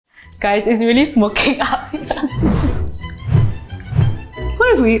Guys, it's really smoking up.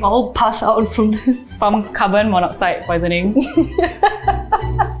 What if we all pass out from this? From carbon monoxide poisoning.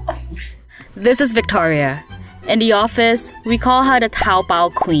 This is Victoria. In the office, we call her the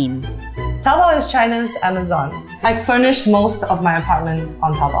Taobao Queen. Taobao is China's Amazon. I furnished most of my apartment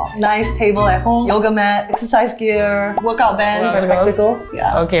on Taobao. Nice table at home, yoga mat, exercise gear, workout bands, spectacles.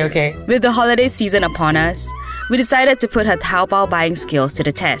 Yeah. Okay. With the holiday season upon us, we decided to put her Taobao buying skills to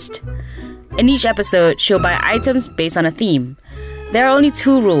the test. In each episode, she'll buy items based on a theme. There are only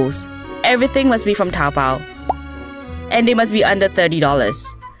 2 rules. Everything must be from Taobao, and they must be under $30.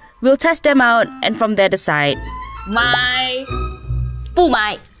 We'll test them out and from there decide. Fu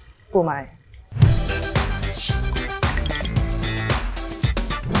mai.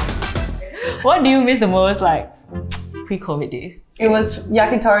 What do you miss the most, like, pre-COVID days? It was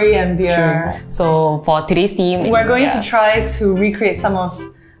yakitori and beer. True. So for today's theme, we're going to try to recreate some of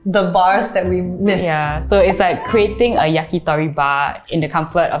the bars that we miss. Yeah, so it's like creating a yakitori bar in the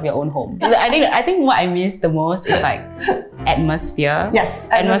comfort of your own home. I think what I miss the most is like atmosphere. Yes,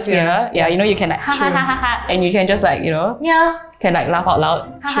 atmosphere. Yeah, yes. you know, you can like ha, and you can just like, you know, can like laugh out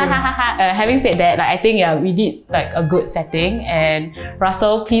loud. Having said that, like I think we did like a good setting. And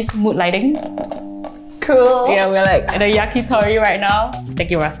Russell, please mood lighting. Cool. Yeah, we're like at a yakitori right now.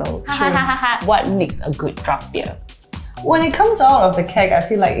 Thank you, Russell. What makes a good draft beer? When it comes out of the keg, I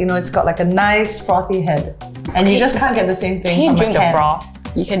feel like, you know, it's got like a nice frothy head. And you just can't get the same thing from a can. Can you drink the froth?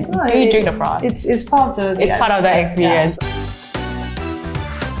 You can drink the froth. It's part of the It's part of the experience. Yeah.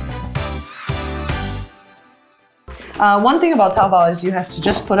 One thing about Taobao is you have to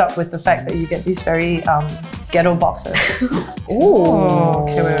just put up with the fact that you get these very ghetto boxes. Ooh.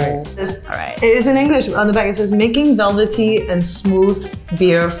 Okay, wait. Alright. It's in English. On the back it says, making velvety and smooth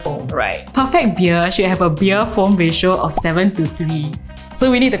beer foam. Right. Perfect beer should have a beer foam ratio of 7:3.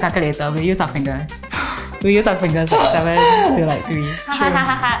 So we need the calculator. We'll use our fingers. We'll use our fingers like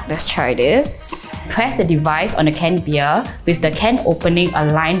 7:3. Let's try this. Press the device on the canned beer with the can opening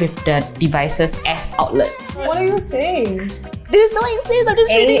aligned with the device's S outlet. What are you saying? This is what it says. I'm just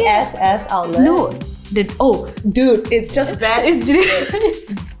reading it. ASS outlet? No. Dude, it's just bad. Did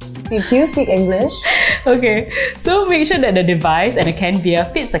you speak English? Okay, so make sure that the device and the canned beer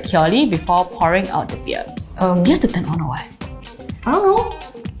fit securely before pouring out the beer. You have to turn on or what? I don't know.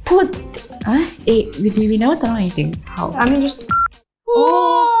 We never turn on anything. How? I mean, just...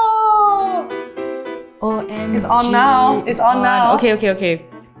 OMG. It's on now. It's on now. Okay.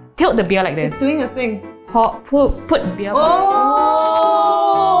 Tilt the beer like this. It's doing a thing. Put beer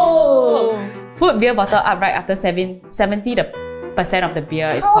Put beer bottle up right after 70% of the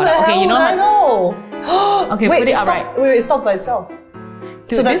beer is poured out. Okay, you know how? I know. Okay, wait, put it up right. Wait, it stopped by itself.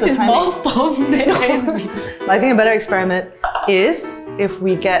 Dude, so that's this is the more foam than I think a better experiment is if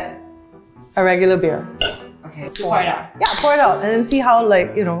we get a regular beer. Okay, pour it out. Yeah, pour it out and then see how,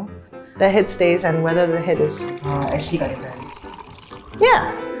 like, you know, the head stays and whether the head is... actually got difference.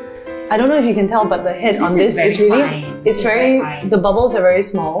 Yeah. I don't know if you can tell, but the head on this is really... Fine. It's very... The bubbles are very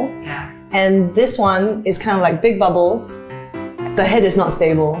small. Yeah. And this one is kind of like big bubbles. The head is not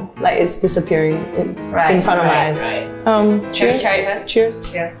stable. Like it's disappearing in front of my eyes. Cheers. Try it first? Cheers.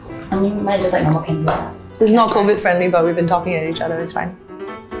 Yes. I mean, mine just like normal can be. It's not COVID friendly, but we've been talking at each other. It's fine.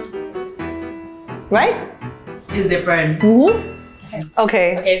 Right? It's different.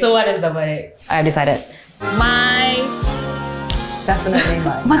 Okay. Okay, so what is the verdict? I've decided. Definitely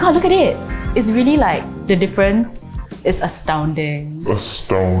mine. Oh my god, look at it. It's really like, the difference is astounding. So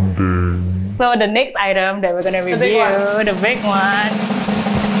the next item that we're gonna review, the big one.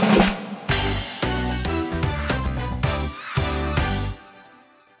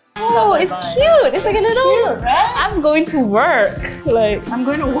 Oh, it's cute. It's like a little. Cute, right? I'm going to work. Like I'm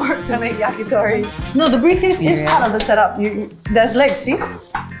going to work to make yakitori. No, the briefcase is part of the setup. There's legs, see?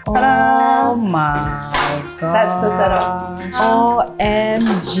 Oh my god. That's the setup.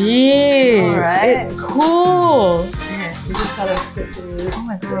 OMG. Alright. It's cool. You just gotta fit this. Oh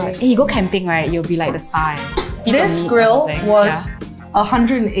my god. Hey, you go camping, right? You'll be like the star. This grill was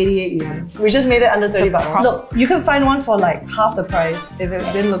 188 yuan. We just made it under 30 bucks. Look, you can find one for like half the price if it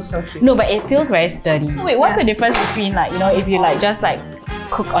didn't look so cute. No, but it feels very sturdy. Wait, what's the difference between like, you know, if you like just like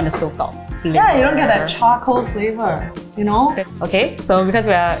cook on the stovetop? Yeah, you don't get that charcoal flavor, you know? Okay, so because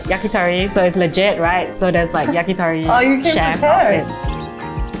we're yakitori, so it's legit, right? So there's like yakitori you came chef prepared. outfit.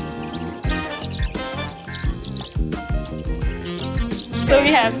 So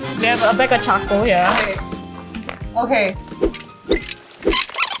we have a bag of charcoal here. Okay.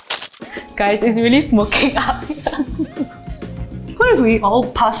 Guys, it's really smoking up. What if we all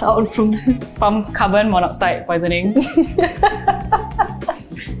pass out from this? From carbon monoxide poisoning.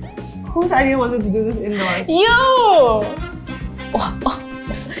 Whose idea was it to do this indoors? Yo!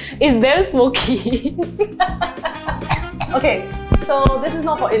 It's damn smoky. Okay, so this is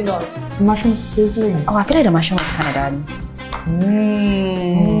not for indoors. Mushroom sizzling. Oh, I feel like the mushroom is kind of done.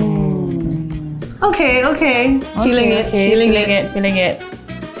 Okay. Feeling it. Feeling it.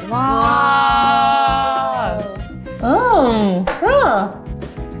 Wow.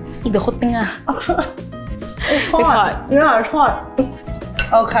 Just eat the whole thing. It's It's hot. Yeah, it's hot.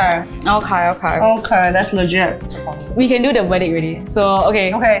 Okay, that's legit. We can do the verdict already. So,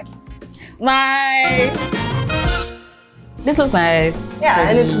 okay. Okay. This looks nice. Yeah,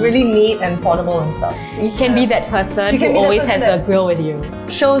 and it's really neat and portable and stuff. You can be that person You can who be that always person has a that- grill with you.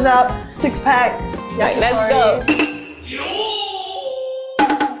 Shows up, 6-pack. Right, let's go.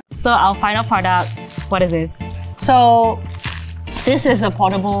 So our final product, what is this? So, this is a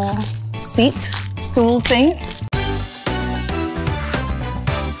portable stool thing.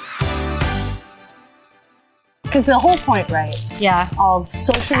 Because the whole point, right, Yeah. of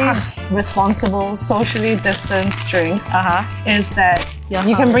socially responsible, socially distanced drinks is that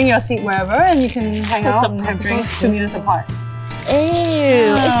you can bring your seat wherever and you can hang out and have drinks 2 meters apart.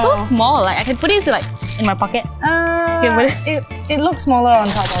 Ew, it's so small. Like I can put it like in my pocket. It looks smaller on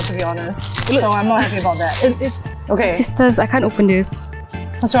Taobao, to be honst. So I'm not happy about that. Okay. Assistance, I can't open this.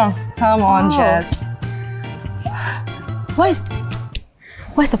 What's wrong? Come on, Jess. What's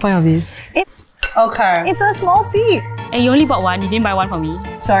the point of this? Okay. It's a small seat. And you only bought one. You didn't buy one for me.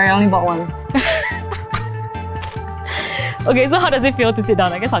 Sorry, I only bought one. Okay, so how does it feel to sit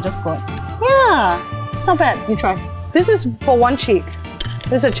down? I guess I'll just squat. Yeah, it's not bad. You try. This is for one cheek.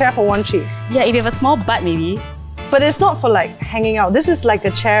 This is a chair for one cheek. Yeah, if you have a small butt, maybe. But it's not for like hanging out. This is like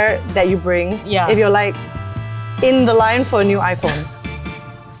a chair that you bring if you're like in the line for a new iPhone.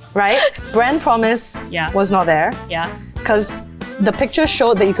 Right? Brand promise was not there. Yeah. Because the picture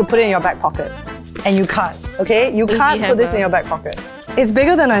showed that you could put it in your back pocket. And you can't, okay? You can't put this in your back pocket. It's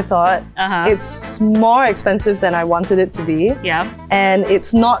bigger than I thought. It's more expensive than I wanted it to be. Yeah. And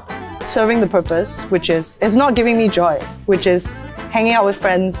it's not serving the purpose, which is, it's not giving me joy, which is hanging out with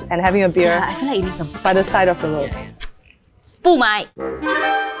friends and having a beer I feel like it needs some. by the side of the road. 不买.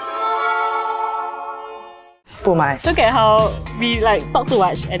 Look at how we like talk too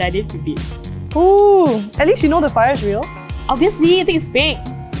much and I didn't repeat. Ooh, at least you know the fire is real. Obviously, I think it's big.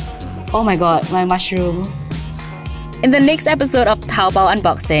 Oh my god, my mushroom. In the next episode of Taobao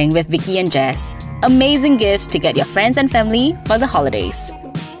Unboxing with Vicky and Jess, amazing gifts to get your friends and family for the holidays.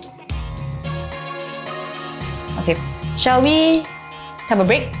 Okay, shall we have a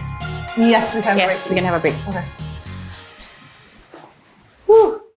break? Yes, we can Yeah, break. we can have a break. Okay. Woo.